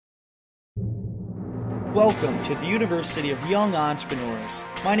Welcome to the University of Young Entrepreneurs.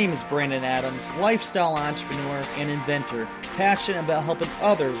 My name is Brandon Adams, lifestyle entrepreneur and inventor, passionate about helping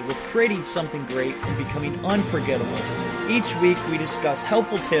others with creating something great and becoming unforgettable. Each week we discuss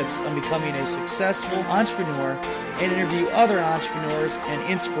helpful tips on becoming a successful entrepreneur and interview other entrepreneurs and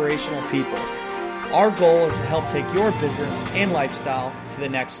inspirational people. Our goal is to help take your business and lifestyle to the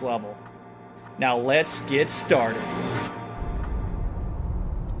next level. Now let's get started.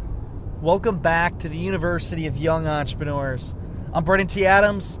 Welcome back to the University of Young Entrepreneurs. I'm Brandon T.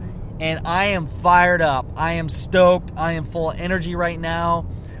 Adams, and I am fired up. I am stoked. I am full of energy right now.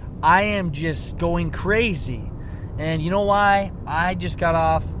 I am just going crazy. And you know why? I just got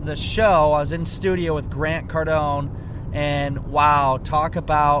off the show. I was in studio with Grant Cardone, and wow, talk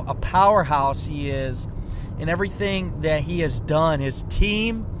about a powerhouse he is and everything that he has done. His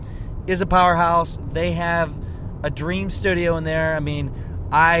team is a powerhouse. They have a dream studio in there. I mean,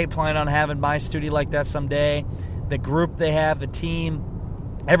 I plan on having my studio like that someday. The group they have, the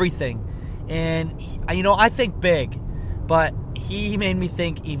team, everything. And, I think big, but he made me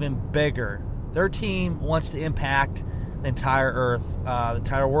think even bigger. Their team wants to impact the entire earth, the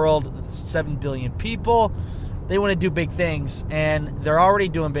entire world, 7 billion people. They want to do big things, and they're already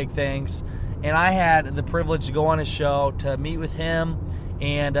doing big things. And I had the privilege to go on his show, to meet with him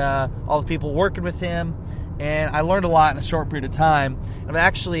and all the people working with him. And I learned a lot in a short period of time. I'm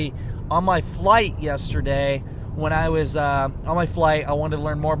actually on my flight yesterday. When I was on my flight, I wanted to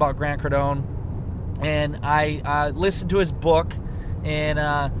learn more about Grant Cardone. And I listened to his book and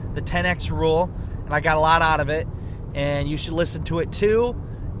the 10X Rule. And I got a lot out of it. And you should listen to it too.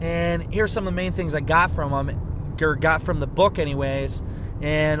 And here's some of the main things I got from him, or got from the book anyways.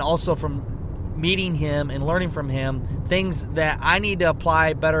 And also from meeting him and learning from him. Things that I need to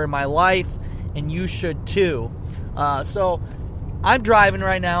apply better in my life. And you should too. So I'm driving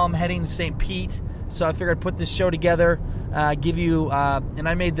right now. I'm heading to St. Pete. So I figured I'd put this show together, give you, and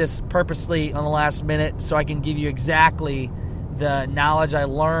I made this purposely on the last minute so I can give you exactly the knowledge I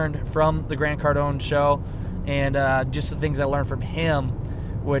learned from the Grant Cardone show and just the things I learned from him,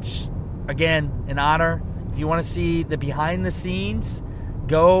 which, again, an honor. If you want to see the behind the scenes,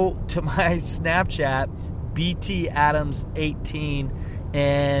 go to my Snapchat, BTAdams18.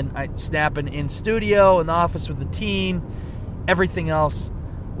 And I'm snapping in studio, in the office with the team, everything else.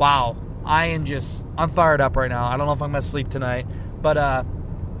 Wow, I'm fired up right now. I don't know if I'm going to sleep tonight. But,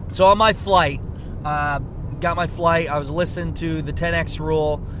 so on my flight, I was listening to the 10X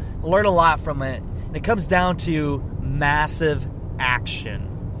Rule, learned a lot from it. And it comes down to massive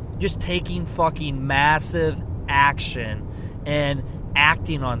action. Just taking fucking massive action and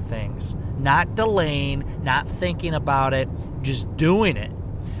acting on things. Not delaying, not thinking about it, just doing it.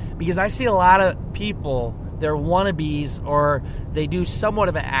 Because I see a lot of people, they're wannabes, or they do somewhat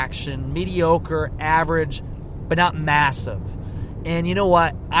of an action, mediocre, average, but not massive. And you know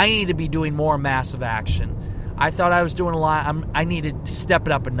what? I need to be doing more massive action. I thought I was doing a lot. I needed to step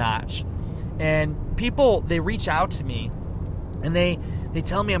it up a notch. And people, they reach out to me, and they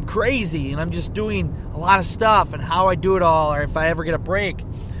tell me I'm crazy, and I'm just doing a lot of stuff, and how I do it all, or if I ever get a break.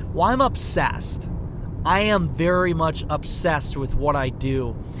 Well, I'm obsessed. I am very much obsessed with what I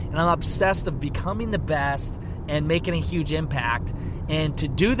do. And I'm obsessed of becoming the best and making a huge impact. And to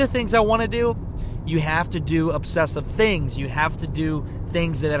do the things I want to do, you have to do obsessive things. You have to do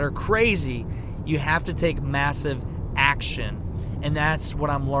things that are crazy. You have to take massive action. And that's what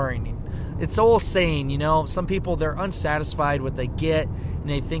I'm learning. It's the old saying, some people, they're unsatisfied with what they get, and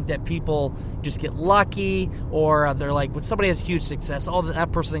they think that people just get lucky, or they're like, when somebody has huge success, oh,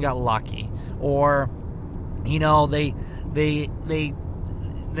 that person got lucky. Or, they're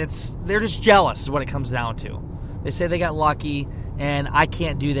just jealous is what it comes down to. They say they got lucky, and I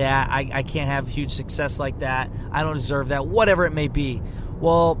can't do that. I can't have huge success like that. I don't deserve that, whatever it may be.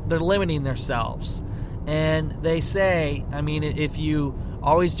 Well, they're limiting themselves. And they say, if you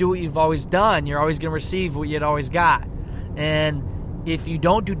always do what you've always done, you're always going to receive what you'd always got. And if you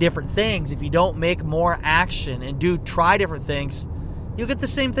don't do different things, if you don't make more action and try different things, you'll get the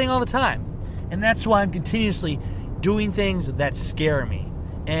same thing all the time. And that's why I'm continuously doing things that scare me.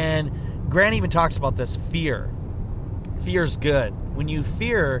 And Grant even talks about this, fear. Fear's good. When you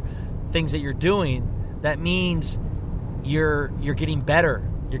fear things that you're doing, that means you're getting better.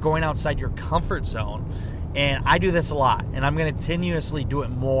 You're going outside your comfort zone. And I do this a lot. And I'm going to continuously do it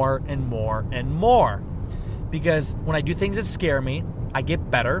more and more and more. Because when I do things that scare me, I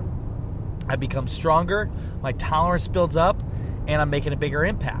get better. I become stronger. My tolerance builds up. And I'm making a bigger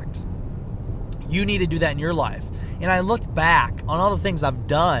impact. You need to do that in your life. And I looked back on all the things I've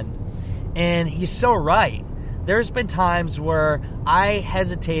done. And he's so right. There's been times where I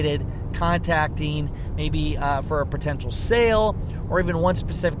hesitated contacting, maybe for a potential sale, or even one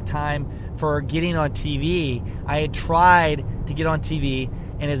specific time for getting on TV. I had tried to get on TV,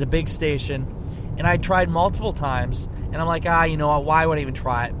 and it's a big station, and I tried multiple times, and I'm like, you know what, why would I even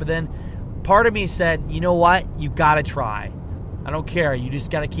try it? But then part of me said, you know what, you got to try. I don't care, you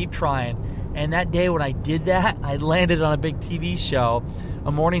just got to keep trying. And that day when I did that, I landed on a big TV show,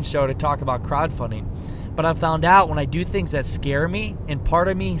 a morning show, to talk about crowdfunding. But I found out when I do things that scare me, and part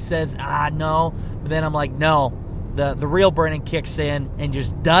of me says, no, but then I'm like, no, the real Brandon kicks in and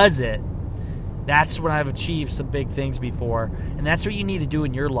just does it. That's when I've achieved some big things before, and that's what you need to do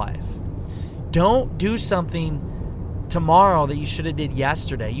in your life. Don't do something tomorrow that you should have did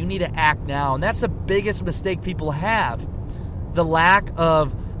yesterday. You need to act now, and that's the biggest mistake people have, the lack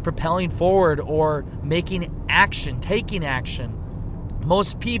of propelling forward or making action, taking action.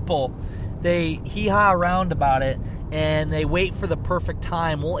 Most people, they hee-haw around about it, and they wait for the perfect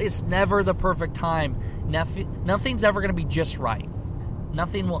time. Well, it's never the perfect time. Nothing's ever going to be just right.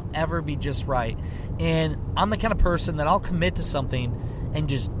 Nothing will ever be just right. And I'm the kind of person that I'll commit to something and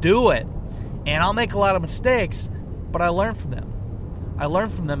just do it. And I'll make a lot of mistakes, but I learn from them. I learn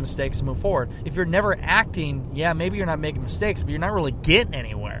from them mistakes and move forward. If you're never acting, maybe you're not making mistakes, but you're not really getting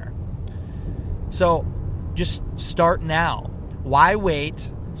anywhere. So just start now. Why wait?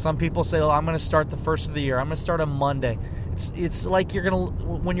 Some people say, I'm going to start the first of the year. I'm going to start on Monday. It's like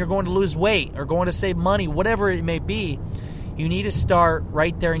when you're going to lose weight or going to save money, whatever it may be, you need to start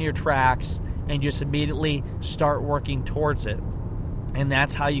right there in your tracks and just immediately start working towards it. And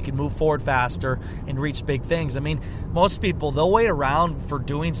that's how you can move forward faster and reach big things. I mean, most people, they'll wait around for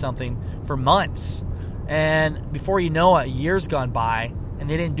doing something for months. And before you know it, a year's gone by, and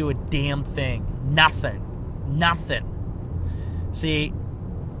they didn't do a damn thing. Nothing. See,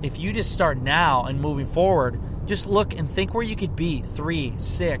 if you just start now and moving forward, just look and think where you could be 3,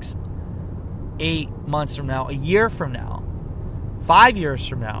 6, 8 months from now, a year from now, 5 years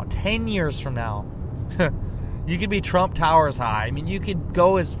from now, 10 years from now. You could be Trump Towers high. I mean, you could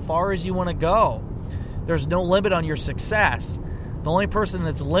go as far as you want to go. There's no limit on your success. The only person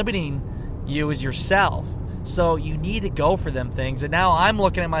that's limiting you is yourself. So you need to go for them things. And now I'm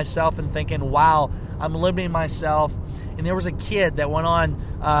looking at myself and thinking, wow, I'm limiting myself. And there was a kid that went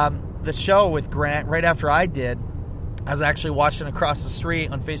on the show with Grant right after I did. I was actually watching across the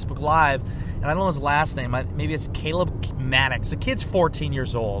street on Facebook Live, and I don't know his last name. Maybe it's Caleb Maddox. The kid's 14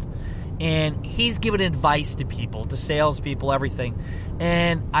 years old. And he's giving advice to people, to salespeople, everything.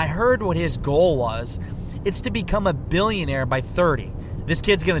 And I heard what his goal was. It's to become a billionaire by 30. This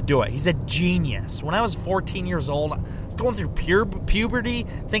kid's going to do it. He's a genius. When I was 14 years old, I was going through puberty,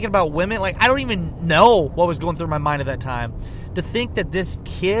 thinking about women. Like, I don't even know what was going through my mind at that time. To think that this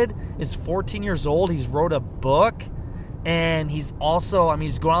kid is 14 years old, he's wrote a book, and he's also,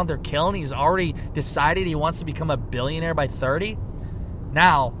 he's going out there killing. He's already decided he wants to become a billionaire by 30.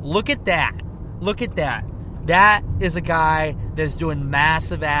 Now, look at that. Look at that. That is a guy that's doing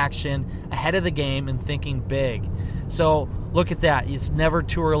massive action ahead of the game and thinking big. So, look at that. It's never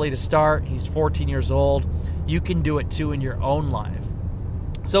too early to start. He's 14 years old. You can do it too in your own life.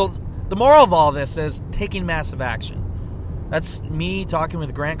 So, the moral of all this is taking massive action. That's me talking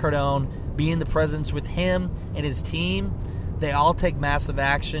with Grant Cardone, being the presence with him and his team. They all take massive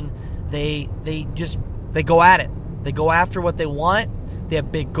action. They go at it. They go after what they want. They have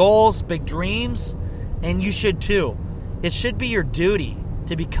big goals, big dreams, and you should too. It should be your duty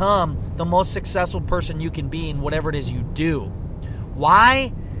to become the most successful person you can be in whatever it is you do.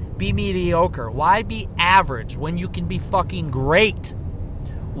 Why be mediocre? Why be average when you can be fucking great?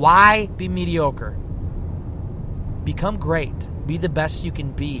 Why be mediocre? Become great. Be the best you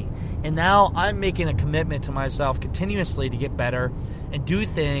can be. And now I'm making a commitment to myself continuously to get better and do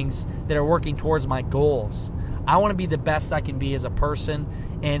things that are working towards my goals. I want to be the best I can be as a person,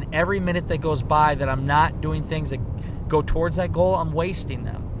 and every minute that goes by that I'm not doing things that go towards that goal, I'm wasting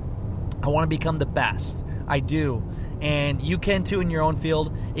them. I want to become the best. I do. And you can too in your own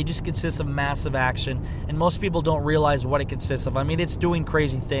field. It just consists of massive action, and most people don't realize what it consists of. It's doing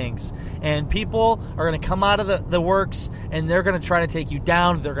crazy things. And people are going to come out of the works, and they're going to try to take you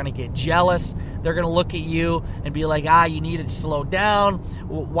down. They're going to get jealous. They're going to look at you and be like, you need to slow down.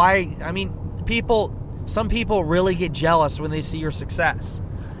 Why? Some people really get jealous when they see your success.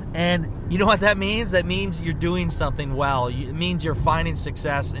 And you know what that means? That means you're doing something well. It means you're finding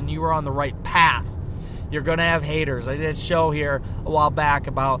success and you are on the right path. You're going to have haters. I did a show here a while back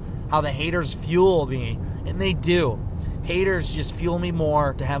about how the haters fuel me. And they do. Haters just fuel me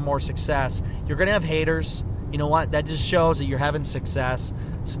more to have more success. You're going to have haters. You know what? That just shows that you're having success.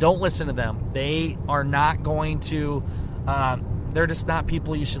 So don't listen to them. They are not going to they're just not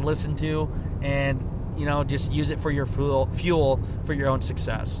people you should listen to, and just use it for your fuel for your own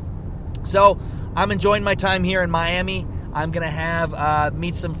success. So I'm enjoying my time here in Miami. I'm going to have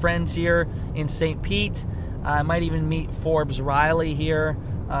meet some friends here in St. Pete. I might even meet Forbes Riley here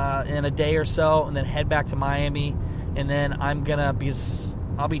in a day or so, and then head back to Miami. And then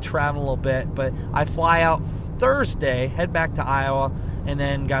I'll be traveling a little bit, but I fly out Thursday, head back to Iowa, and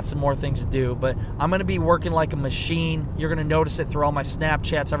then got some more things to do. But I'm going to be working like a machine. You're going to notice it through all my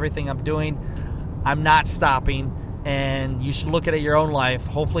Snapchats, everything I'm doing. I'm not stopping, and you should look at it your own life.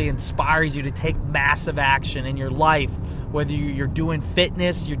 Hopefully it inspires you to take massive action in your life, whether you're doing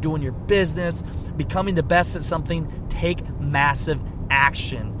fitness, you're doing your business, becoming the best at something. Take massive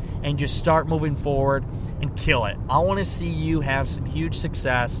action and just start moving forward and kill it. I want to see you have some huge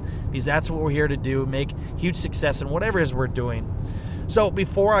success, because that's what we're here to do, make huge success in whatever it is we're doing. So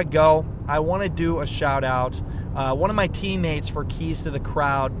before I go, I want to do a shout out. One of my teammates for Keys to the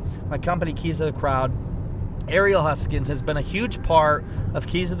Crowd, my company Keys to the Crowd, Ariel Huskins, has been a huge part of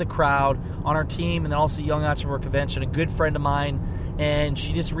Keys to the Crowd on our team, and then also Young Entrepreneur Convention, a good friend of mine. And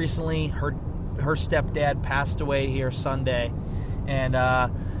she just recently, her stepdad passed away here Sunday,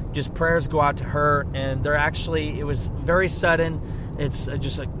 and just prayers go out to her. And it was very sudden. It's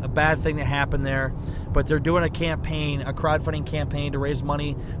just a bad thing that happened there. But they're doing a crowdfunding campaign to raise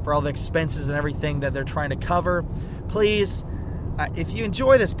money for all the expenses and everything that they're trying to cover. Please, if you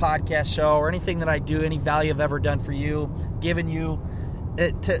enjoy this podcast show or anything that I do, any value I've ever done for you, given you,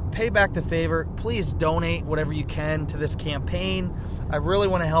 to pay back the favor, please donate whatever you can to this campaign. I really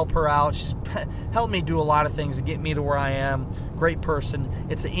want to help her out. She's helped me do a lot of things to get me to where I am. Great person.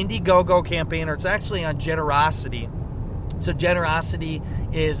 It's an Indiegogo campaign, or it's actually on Generosity. So Generosity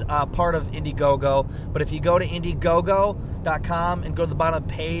is part of Indiegogo. But if you go to Indiegogo.com and go to the bottom of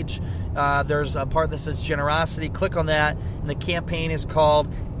the page, there's a part that says Generosity. Click on that, and the campaign is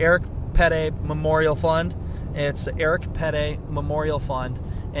called Eric Pette Memorial Fund. It's the Eric Pette Memorial Fund,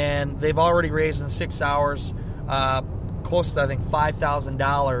 and they've already raised in 6 hours close to, I think,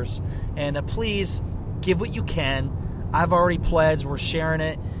 $5,000. And please give what you can. I've already pledged. We're sharing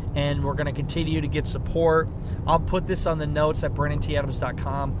it, and we're going to continue to get support. I'll put this on the notes at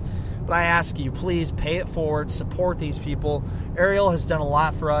BrandonTAdams.com. But I ask you, please pay it forward. Support these people. Ariel has done a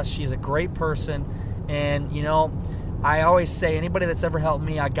lot for us. She's a great person. And, I always say, anybody that's ever helped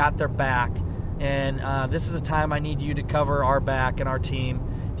me, I got their back. And this is a time I need you to cover our back and our team.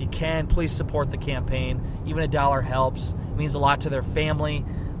 If you can, please support the campaign. Even $1 helps. It means a lot to their family.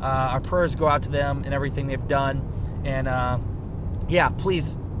 Our prayers go out to them and everything they've done. And,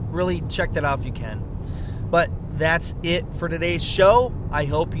 please, really check that out if you can. But that's it for today's show. I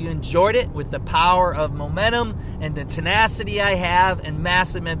hope you enjoyed it with the power of momentum and the tenacity I have and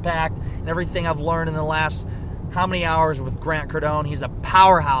massive impact and everything I've learned in the last how many hours with Grant Cardone. He's a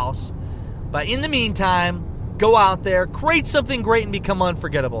powerhouse. But in the meantime, go out there, create something great, and become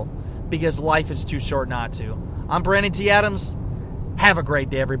unforgettable, because life is too short not to. I'm Brandon T. Adams. Have a great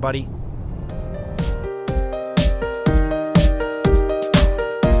day, everybody.